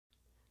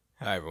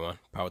Hi everyone,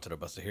 Power to the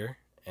Buster here,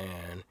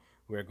 and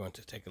we're going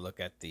to take a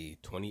look at the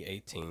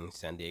 2018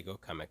 San Diego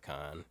Comic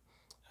Con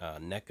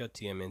Neca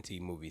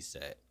tmnt movie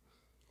set.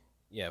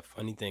 Yeah,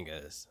 funny thing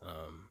is,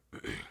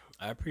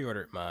 I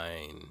pre-ordered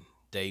mine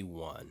day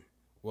one.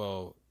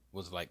 Well,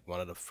 was like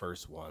one of the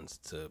first ones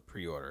to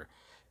pre-order.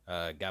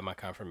 Got my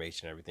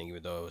confirmation, everything,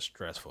 even though it was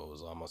stressful. It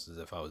was almost as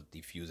if I was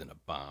defusing a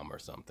bomb or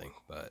something.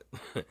 But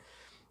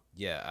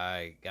yeah,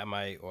 I got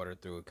my order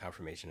through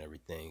confirmation,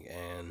 everything,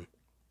 and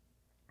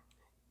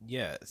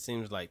yeah, it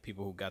seems like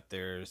people who got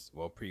theirs,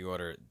 well,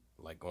 pre-ordered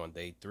like on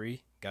day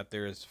three, got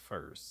theirs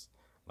first,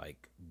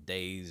 like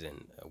days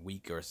and a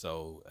week or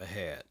so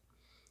ahead.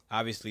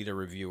 Obviously, the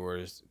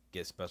reviewers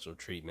get special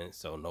treatment,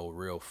 so no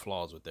real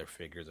flaws with their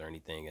figures or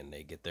anything, and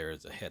they get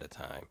theirs ahead of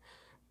time.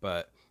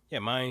 But yeah,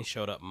 mine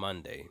showed up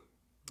Monday.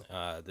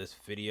 This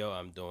video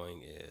I'm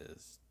doing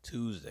is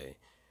Tuesday,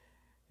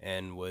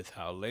 and with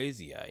how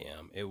lazy I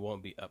am, it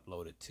won't be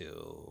uploaded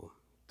till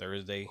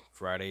Thursday.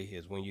 Friday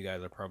is when you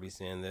guys are probably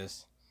seeing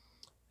this.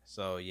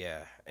 So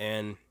yeah,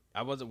 and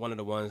I wasn't one of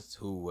the ones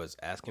who was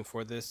asking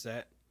for this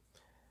set,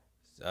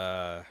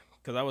 because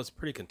I was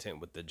pretty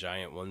content with the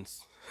giant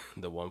ones,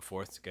 the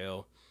 1/4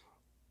 scale,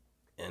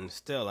 and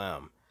still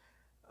am.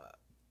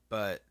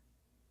 But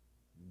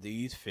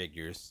these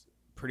figures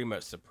pretty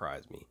much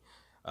surprised me.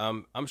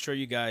 I'm sure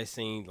you guys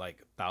seen like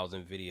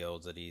 1,000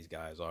 videos of these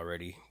guys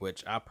already,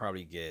 which I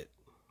probably get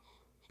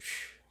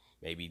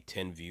maybe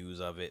 10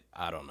 views of it.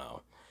 I don't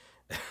know.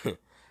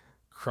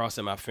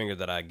 Crossing my fingers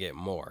that I get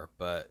more,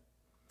 but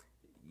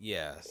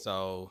yeah,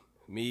 so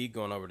me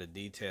going over the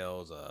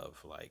details of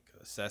like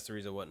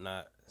accessories or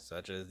whatnot,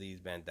 such as these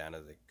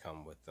bandanas that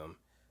come with them,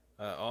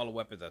 all the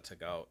weapons I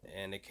took out,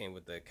 and it came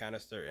with the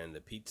canister and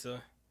the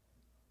pizza.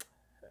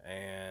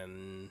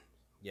 And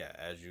yeah,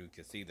 as you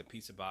can see, the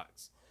pizza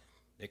box,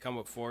 they come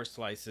with 4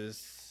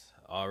 slices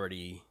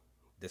already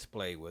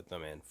displayed with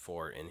them, and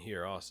 4 in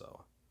here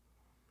also.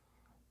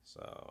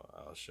 So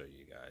I'll show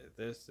you guys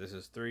this. This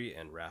is 3,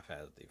 and Raph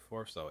has the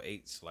 4th, so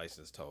 8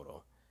 slices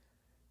total.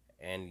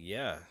 And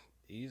yeah,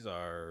 these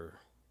are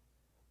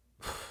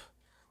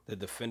the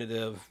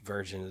definitive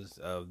versions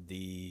of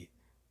the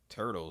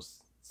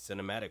Turtles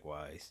cinematic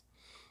wise.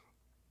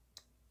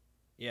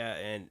 Yeah,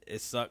 and it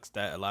sucks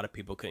that a lot of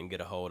people couldn't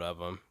get a hold of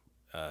them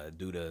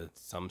due to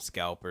some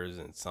scalpers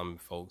and some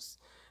folks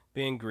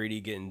being greedy,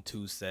 getting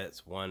 2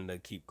 sets, one to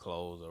keep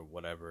clothes or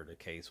whatever the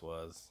case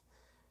was.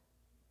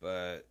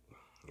 But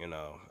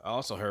I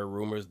also heard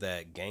rumors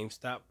that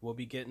GameStop will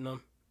be getting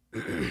them,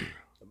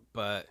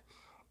 but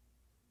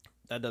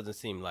that doesn't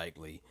seem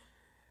likely.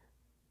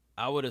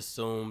 I would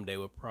assume they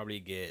would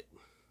probably get,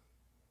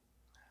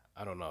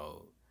 I don't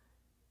know,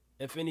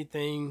 if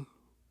anything,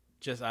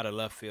 just out of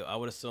left field, I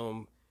would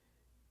assume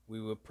we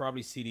would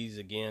probably see these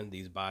again,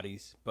 these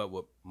bodies, but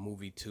with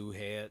movie 2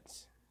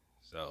 heads.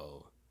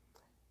 So,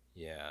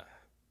 yeah.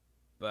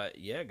 But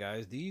yeah,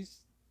 guys,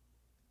 these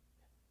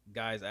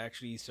guys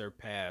actually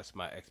surpassed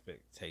my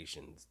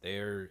expectations.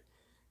 They're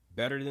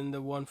better than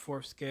the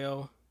 1/4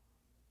 scale.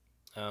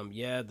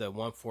 Yeah, the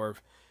 1/4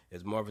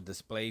 is more of a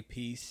display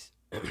piece,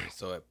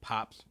 so it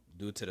pops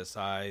due to the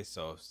size.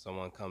 So if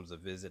someone comes to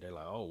visit, they're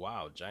like, "Oh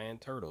wow,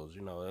 giant turtles!"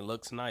 It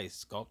looks nice,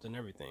 sculpted and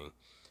everything.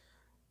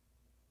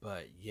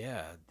 But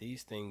yeah,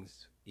 these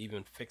things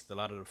even fixed a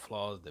lot of the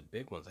flaws the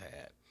big ones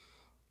had.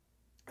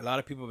 A lot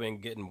of people have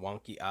been getting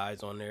wonky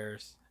eyes on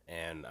theirs,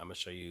 and I'm gonna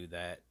show you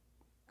that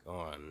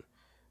on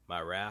my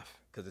Raph,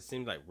 because it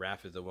seems like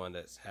Raph is the one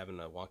that's having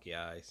the wonky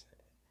eyes.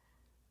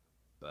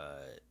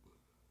 But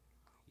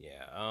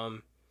yeah,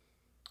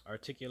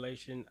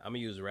 articulation, I'm gonna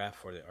use Raph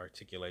for the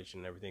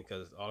articulation and everything,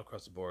 because all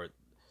across the board,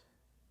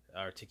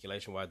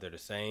 articulation wise, they're the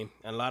same.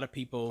 And a lot of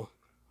people,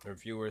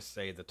 reviewers,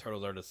 say the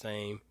turtles are the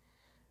same.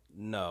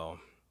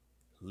 No,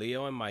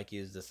 Leo and Mikey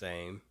is the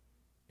same,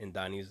 and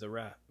Donnie is the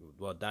Raph.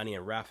 Well, Donnie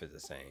and Raph is the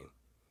same.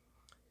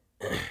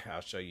 I'll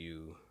show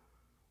you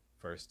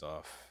first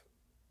off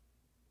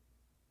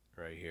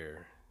right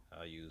here.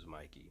 I'll use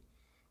Mikey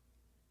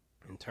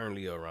and turn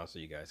Leo around so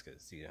you guys can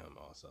see him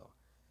also.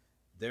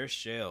 Their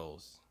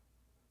shells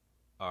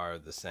are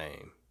the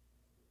same,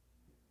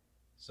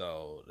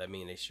 so that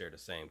means they share the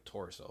same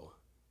torso.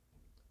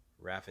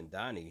 Raph and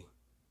Donnie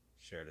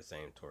share the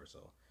same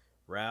torso.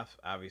 Raph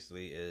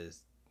obviously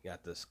is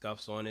got the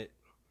scuffs on it,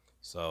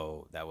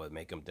 so that would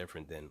make him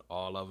different than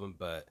all of them,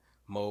 but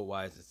mode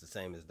wise it's the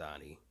same as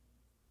Donnie.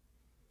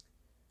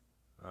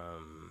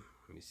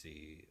 Let me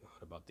see,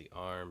 what about the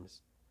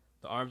arms?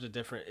 The arms are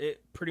different.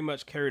 It pretty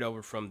much carried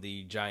over from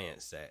the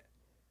giant set.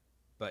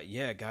 But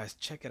yeah, guys,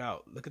 check it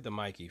out. Look at the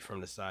Mikey from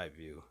the side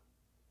view.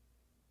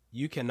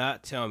 You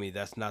cannot tell me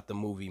that's not the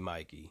movie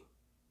Mikey.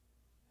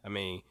 I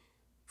mean,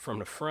 from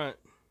the front,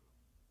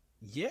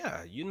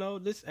 yeah,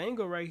 this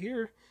angle right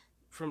here,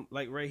 from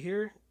like right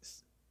here,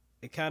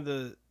 it kind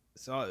of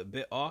saw a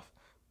bit off,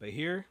 but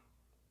here,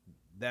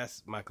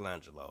 that's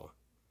Michelangelo.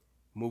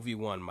 Movie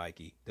 1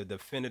 Mikey, the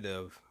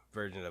definitive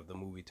version of the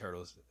movie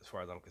Turtles as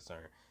far as I'm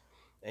concerned.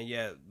 And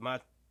yeah,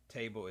 my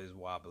table is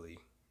wobbly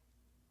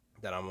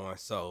that I'm on,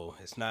 so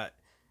it's not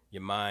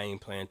your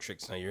mind playing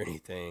tricks on you or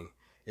anything.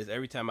 is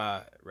every time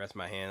I rest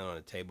my hand on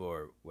the table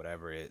or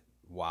whatever, it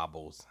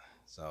wobbles.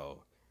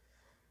 So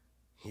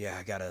yeah,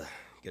 I gotta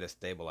get a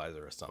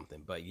stabilizer or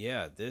something. But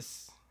yeah,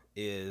 this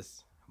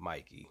is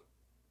Mikey.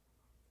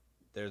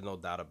 There's no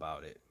doubt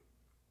about it.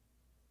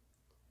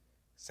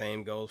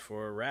 Same goes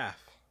for Raph.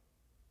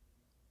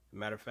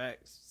 Matter of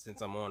fact,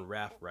 since I'm on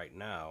Raph right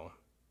now,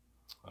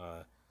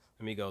 let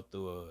me go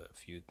through a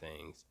few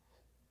things.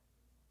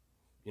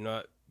 You know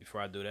what?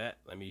 Before I do that,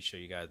 let me show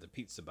you guys the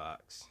pizza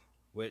box,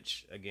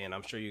 which again,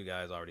 I'm sure you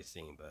guys already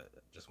seen, but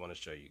just want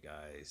to show you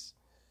guys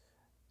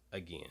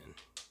again.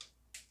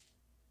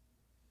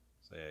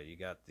 So yeah, you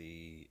got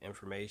the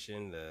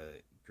information,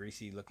 the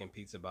greasy looking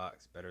pizza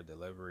box, better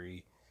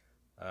delivery.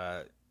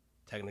 Uh,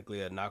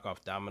 Technically a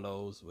knockoff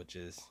Domino's, which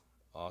is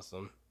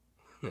awesome.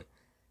 And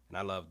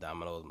I love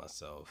Domino's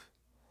myself.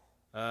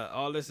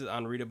 All this is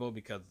unreadable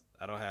because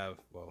I don't have,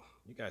 well,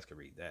 you guys can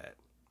read that.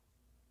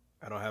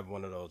 I don't have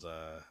one of those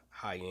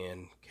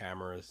high-end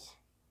cameras.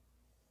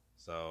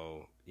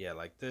 So yeah,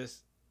 like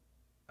this,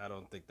 I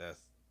don't think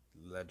that's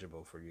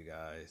legible for you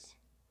guys.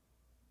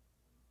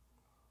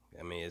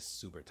 I mean, it's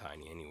super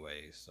tiny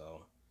anyway,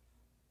 so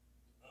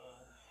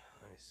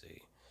let me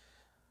see.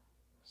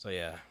 So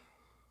yeah,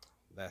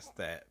 that's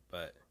that.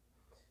 But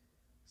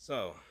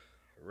so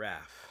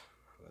Raph,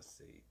 let's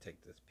see,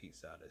 take this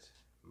piece out of his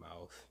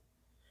mouth.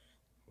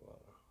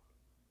 Well,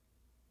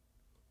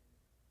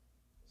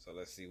 so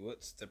let's see,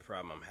 what's the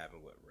problem I'm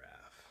having with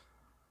Raph?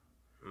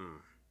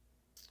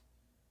 Let's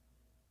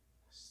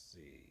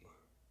see.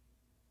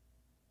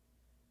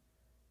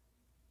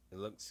 It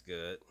looks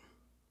good,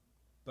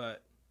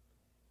 but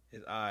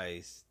his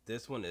eyes,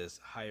 this one is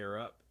higher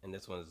up and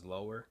this one is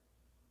lower.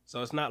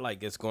 So it's not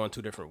like it's going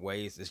two different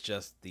ways. It's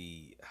just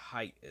the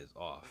height is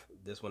off.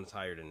 This one's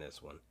higher than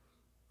this one.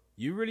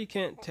 You really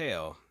can't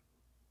tell.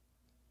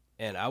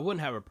 And I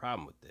wouldn't have a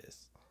problem with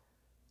this.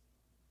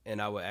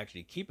 And I would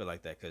actually keep it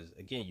like that because,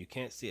 again, you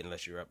can't see it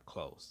unless you're up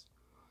close.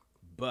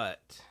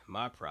 But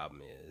my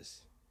problem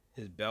is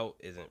his belt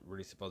isn't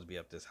really supposed to be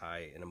up this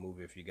high in a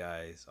movie. If you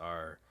guys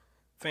are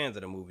fans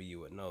of the movie,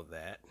 you would know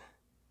that.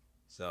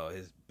 So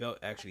his belt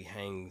actually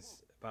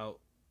hangs about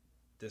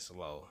this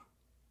low.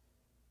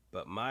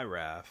 But my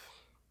Raph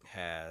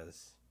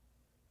has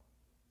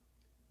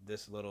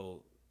this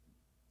little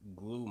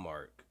glue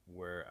mark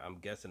where I'm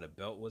guessing the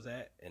belt was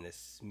at, and it's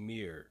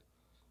smeared.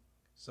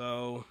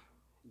 So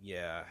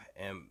yeah,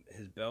 and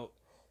his belt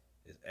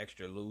is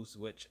extra loose,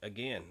 which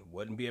again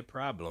wouldn't be a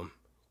problem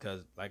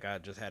because like I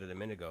just had it a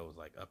minute ago, it was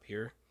like up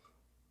here,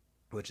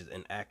 which is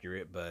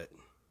inaccurate, but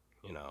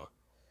you know,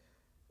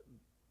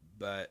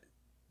 but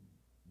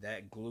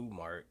that glue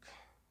mark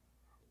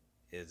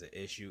is an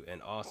issue.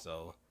 And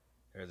also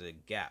there's a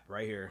gap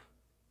right here,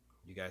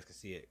 you guys can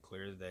see it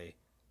clear as day,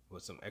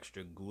 with some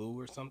extra glue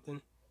or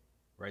something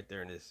right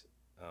there in this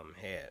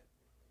head.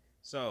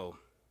 So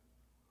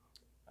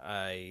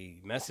I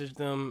messaged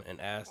them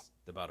and asked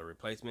about a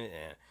replacement,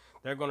 and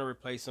they're going to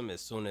replace them as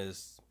soon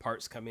as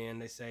parts come in,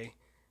 they say.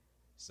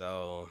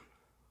 So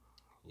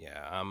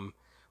yeah, I'm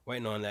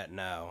waiting on that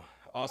now.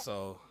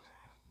 Also,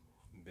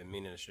 been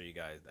meaning to show you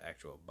guys the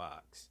actual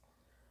box.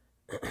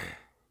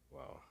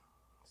 Well,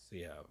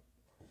 see how,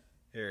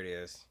 here it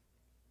is.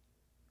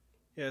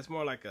 Yeah, it's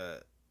more like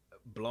a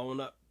blown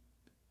up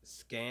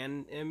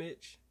scan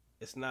image.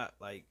 It's not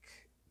like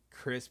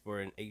crisp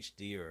or in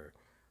HD or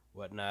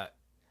whatnot,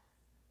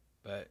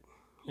 but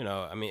you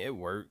know, I mean, it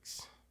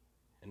works,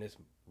 and it's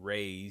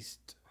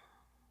raised,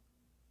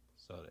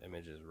 so the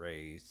image is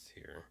raised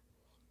here.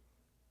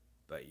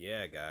 But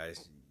yeah,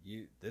 guys,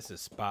 this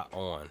is spot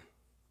on.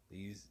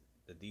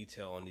 The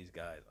detail on these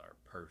guys are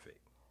perfect.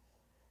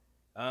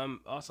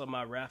 Also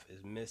my Raph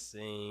is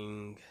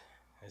missing,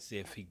 let's see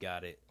if he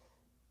got it.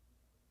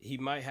 He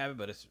might have it,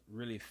 but it's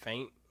really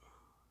faint.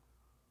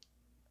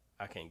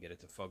 I can't get it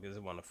to focus. I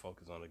want to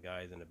focus on the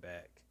guys in the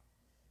back.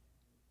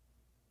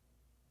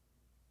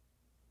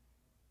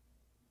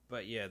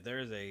 But yeah,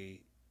 there's a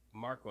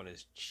mark on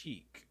his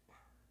cheek.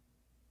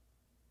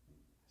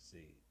 Let's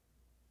see.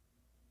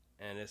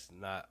 And it's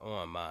not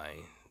on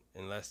mine.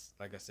 Unless,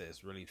 like I said,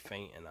 it's really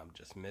faint and I'm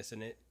just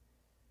missing it.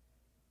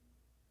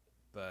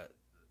 But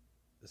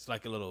it's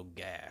like a little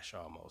gash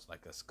almost,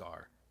 like a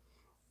scar.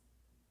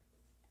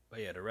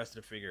 But yeah, the rest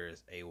of the figure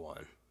is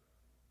A1.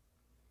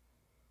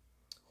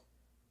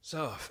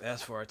 So,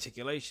 as for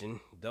articulation,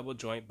 double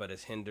joint, but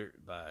it's hindered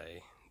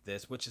by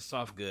this, which is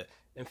soft good.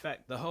 In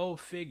fact, the whole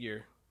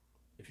figure,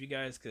 if you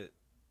guys could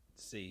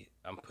see,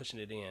 I'm pushing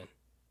it in.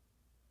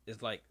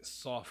 It's like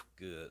soft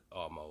good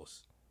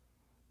almost.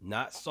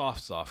 Not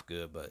soft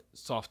good, but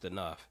soft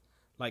enough.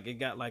 Like it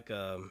got like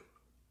a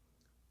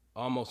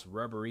almost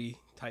rubbery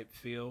type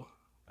feel,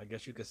 I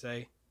guess you could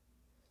say.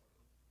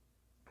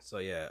 So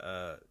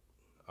yeah,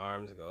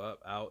 arms go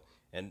up, out,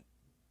 and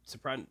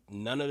surprising,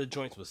 none of the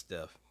joints was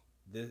stiff.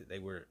 They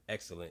were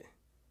excellent.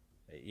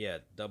 Yeah,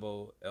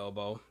 double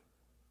elbow.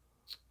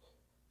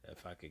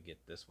 If I could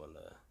get this one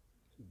to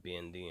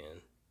bend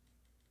in.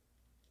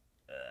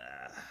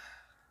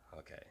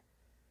 Okay.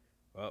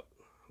 Well,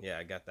 yeah,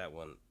 I got that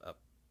one up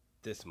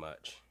this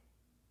much.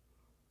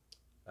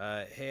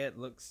 Head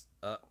looks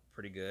up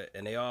pretty good,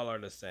 and they all are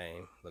the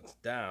same. Looks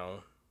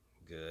down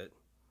good.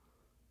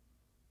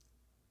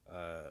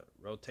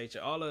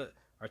 Rotation, all the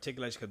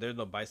articulation, because there's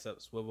no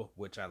bicep swivel,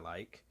 which I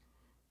like,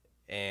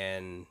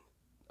 and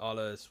all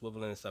the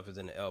swiveling and stuff is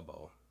in the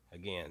elbow.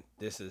 Again,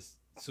 this is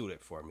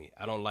suited for me.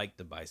 I don't like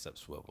the bicep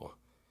swivel.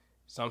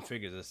 Some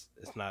figures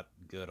it's not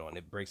good on.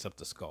 It breaks up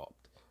the sculpt.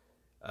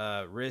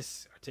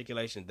 Wrist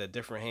articulation, the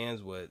different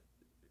hands would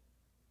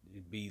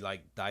be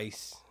like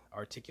dice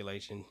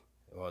articulation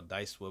or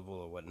dice swivel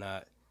or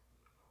whatnot,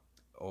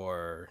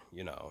 or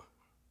you know.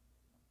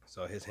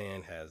 So his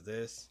hand has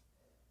this,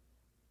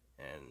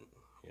 and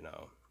you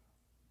know.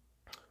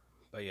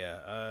 But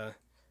yeah,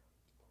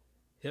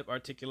 hip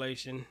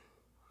articulation.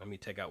 Let me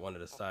take out one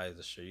of the sides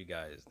to show you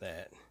guys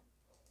that.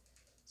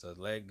 So his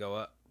leg go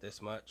up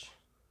this much.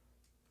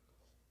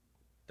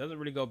 Doesn't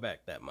really go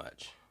back that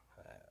much,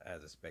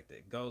 as expected.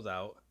 It goes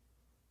out,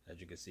 as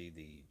you can see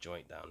the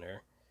joint down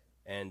there,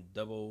 and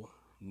double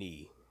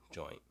knee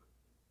joint,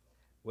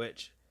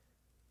 which,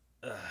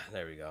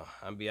 there we go.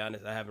 I'm be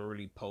honest, I haven't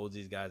really posed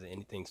these guys in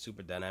anything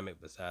super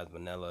dynamic besides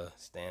vanilla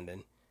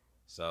standing.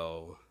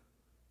 So,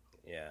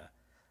 yeah.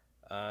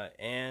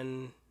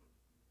 And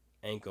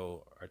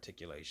ankle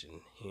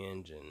articulation,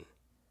 hinge, and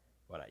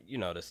you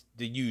know,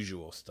 the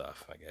usual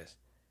stuff, I guess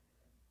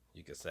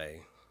you could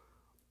say.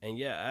 And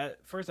yeah,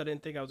 at first I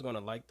didn't think I was gonna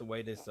like the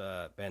way this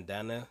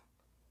bandana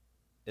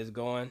is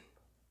going,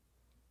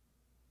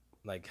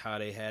 like how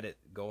they had it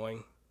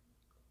going,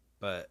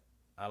 but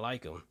I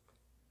like them.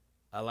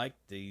 I like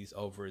these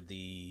over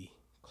the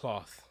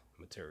cloth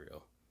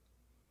material.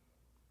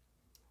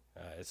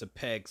 It's a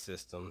peg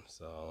system,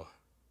 so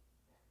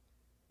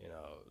you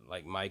know,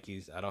 like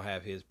Mikey's, I don't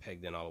have his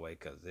pegged in all the way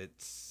because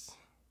it's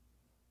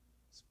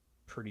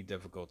pretty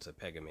difficult to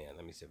peg him in.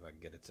 Let me see if I can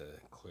get it to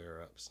clear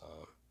up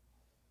some.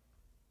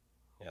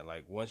 Yeah,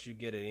 like once you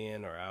get it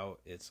in or out,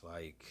 it's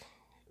like,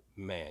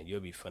 man,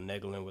 you'll be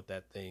finagling with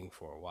that thing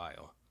for a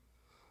while.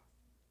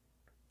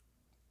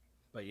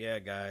 But yeah,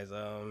 guys,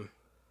 let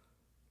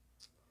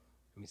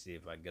me see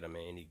if I get him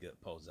in any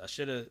good poses. I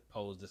should have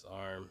posed this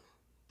arm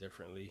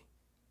differently,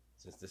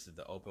 since this is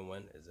the open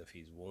one, as if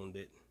he's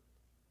wounded.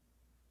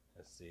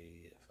 Let's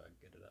see if I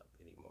get it up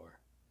anymore.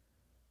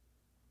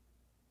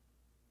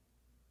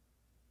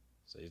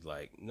 So he's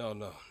like, no,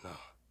 I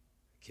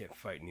can't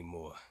fight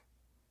anymore.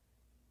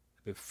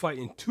 I've been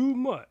fighting too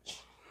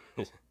much.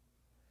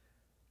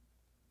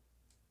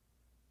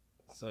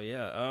 So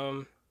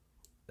yeah,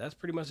 that's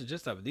pretty much the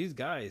gist of it. These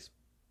guys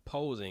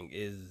posing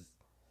is,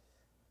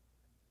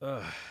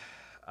 I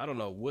don't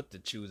know what to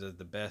choose as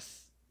the best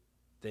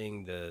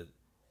thing to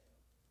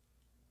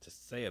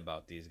say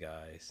about these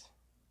guys.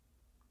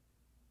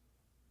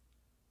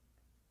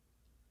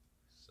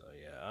 So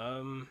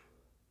yeah,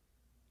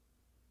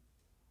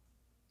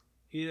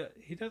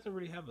 he doesn't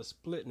really have a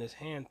split in his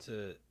hand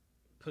to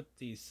put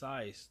these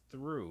sides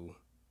through,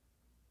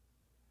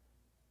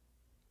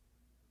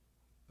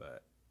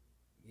 but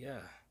yeah,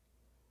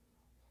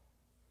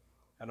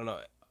 I don't know.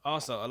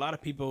 Also, a lot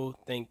of people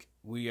think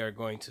we are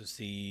going to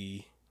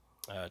see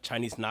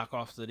Chinese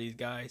knockoffs of these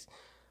guys.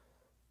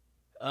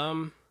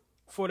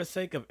 For the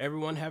sake of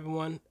everyone having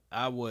one,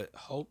 I would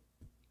hope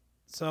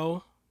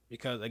so,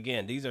 because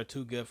again, these are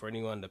too good for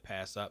anyone to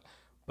pass up.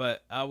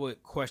 But I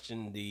would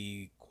question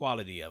the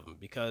quality of them,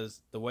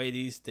 because the way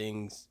these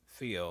things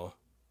feel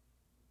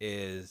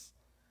is,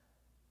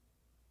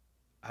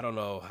 I don't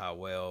know how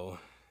well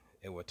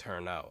it would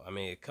turn out. I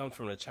mean, it comes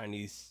from the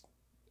Chinese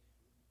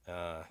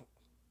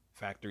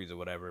factories or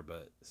whatever,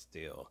 but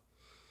still,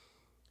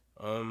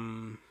 I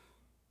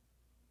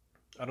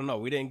don't know.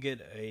 We didn't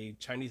get a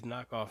Chinese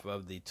knockoff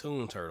of the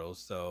Toon Turtles,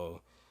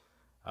 so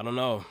I don't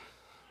know.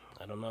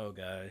 I don't know,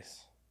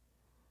 guys.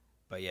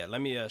 But yeah,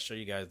 let me show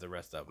you guys the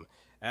rest of them.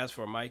 As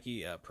for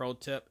Mikey, pro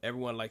tip,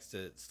 everyone likes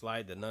to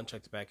slide the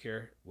nunchucks back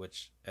here,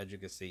 which, as you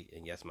can see,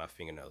 and yes, my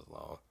fingernails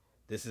long.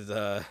 This is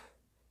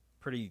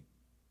pretty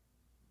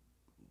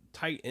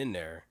tight in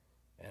there,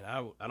 and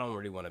I don't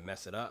really want to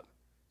mess it up.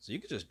 So you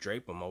could just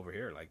drape them over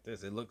here like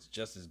this. It looks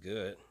just as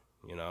good,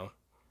 you know.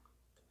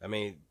 I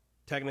mean,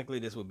 technically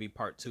this would be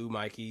part 2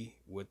 Mikey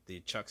with the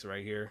chucks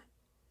right here,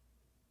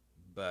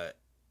 but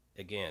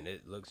again,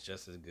 it looks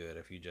just as good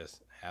if you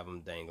just have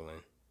them dangling.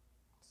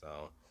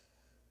 So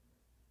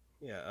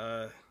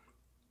yeah,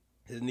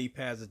 his knee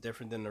pads is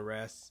different than the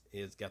rest.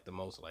 It's got the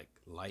most like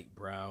light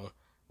brown,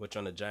 which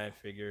on the giant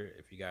figure,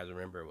 if you guys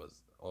remember, it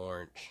was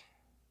orange.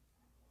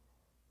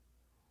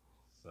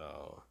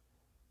 So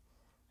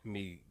let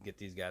me get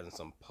these guys in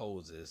some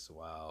poses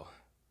while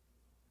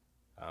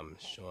I'm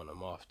showing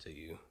them off to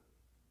you.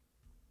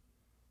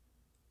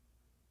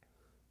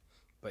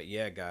 But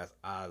yeah, guys,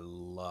 I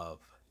love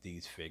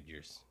these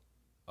figures.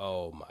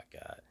 Oh my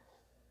god.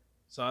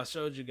 So I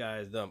showed you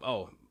guys them.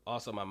 Oh,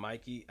 also my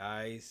Mikey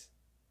eyes.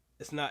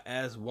 It's not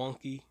as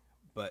wonky,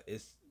 but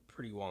it's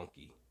pretty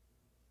wonky.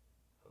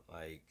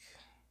 Like,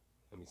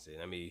 let me see.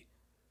 Let me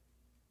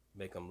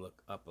make them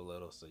look up a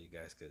little so you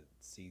guys could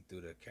see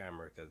through the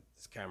camera, because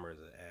this camera is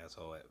an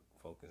asshole at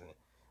focusing.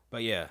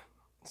 But yeah,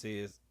 see,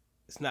 it's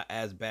it's not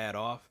as bad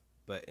off,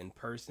 but in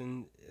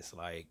person, it's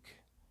like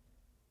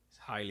it's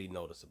highly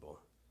noticeable.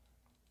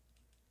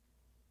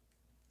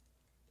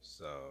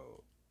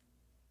 So,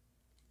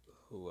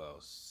 who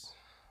else?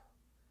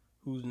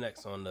 Who's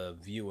next on the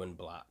viewing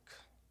block?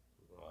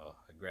 Well,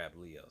 I grabbed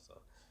Leo,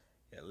 so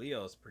yeah,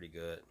 Leo's pretty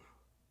good.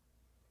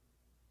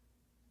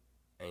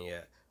 And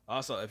yeah,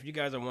 also, if you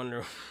guys are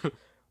wondering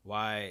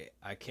why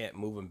I can't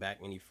move him back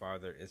any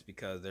farther, it's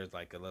because there's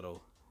like a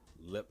little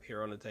lip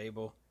here on the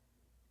table.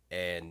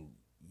 And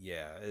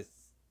yeah,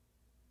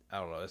 I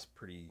don't know, it's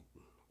pretty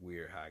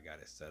weird how I got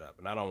it set up.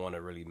 And I don't want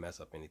to really mess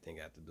up anything.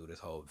 I have to do this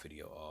whole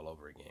video all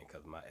over again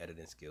because my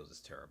editing skills is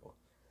terrible.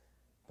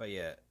 But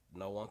yeah,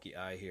 no wonky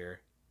eye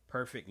here.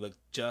 Perfect, look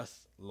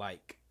just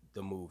like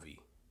the movie.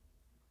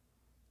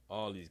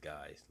 All these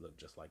guys look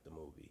just like the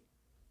movie.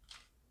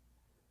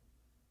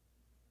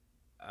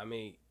 I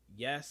mean,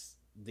 yes,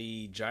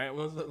 the giant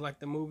ones look like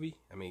the movie.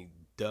 I mean,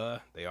 duh,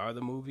 they are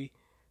the movie.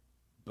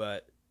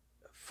 But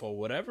for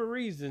whatever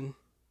reason,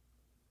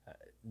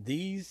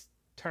 these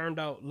turned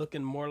out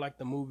looking more like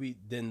the movie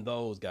than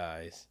those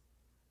guys.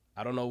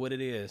 I don't know what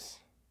it is.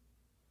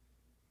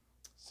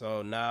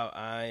 So now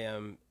I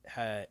am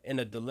in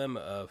a dilemma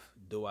of,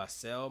 do I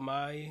sell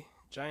my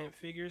giant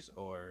figures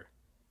or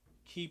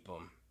keep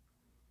them?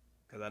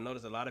 Because I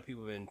noticed a lot of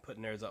people have been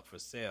putting theirs up for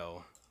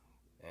sale.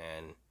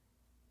 And,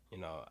 you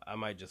know, I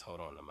might just hold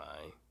on to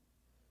mine.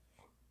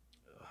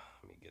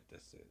 Let me get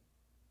this to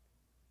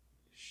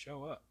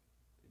show up.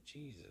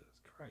 Jesus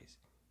Christ.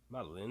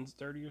 My lens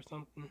dirty or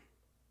something?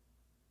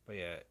 But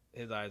yeah,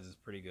 his eyes is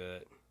pretty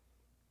good.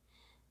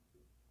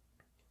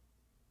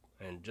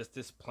 And just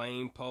this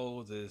plain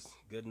pose is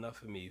good enough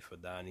for me for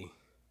Donnie.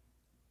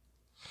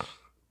 I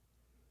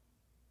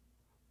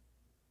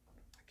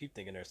keep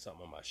thinking there's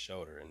something on my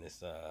shoulder and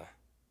this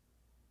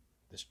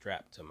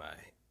strap to my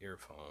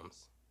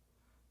earphones.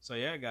 So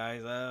yeah,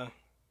 guys,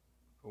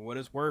 for what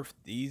it's worth,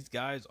 these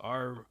guys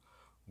are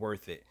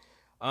worth it.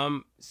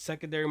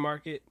 Secondary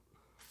market,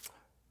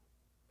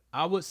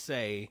 I would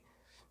say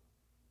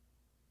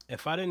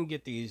if I didn't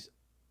get these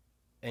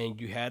and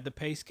you had to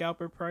pay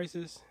scalper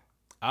prices,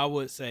 I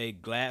would say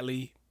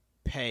gladly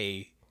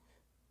pay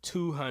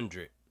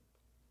 $200.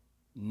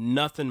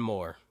 Nothing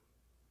more.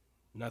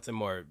 Nothing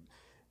more.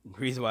 The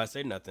reason why I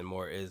say nothing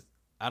more is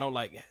I don't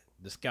like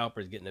the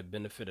scalpers getting the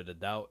benefit of the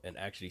doubt and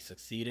actually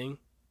succeeding.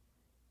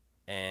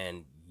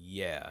 And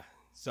yeah,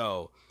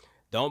 so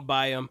don't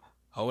buy them.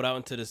 Hold out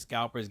until the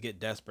scalpers get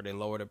desperate and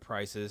lower the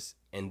prices,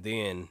 and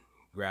then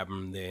grab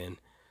them then.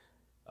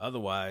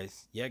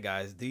 Otherwise, yeah,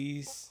 guys,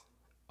 these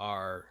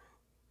are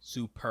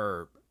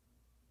superb.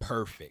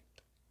 Perfect.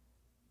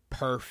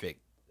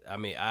 I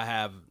mean, I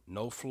have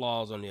no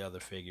flaws on the other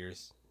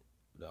figures.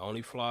 The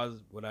only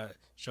flaws what I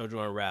showed you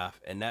on Raph,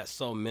 and that's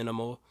so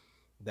minimal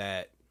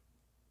that,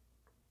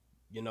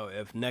 you know,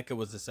 if Neca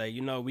was to say,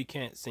 you know, we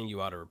can't send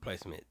you out a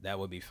replacement, that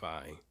would be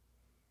fine.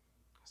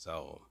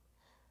 So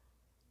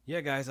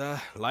yeah, guys,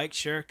 like,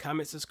 share,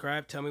 comment,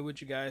 subscribe, tell me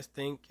what you guys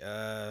think.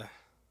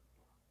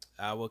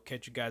 I will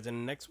catch you guys in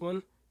the next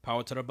one.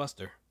 Power to the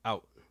Buster,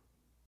 out.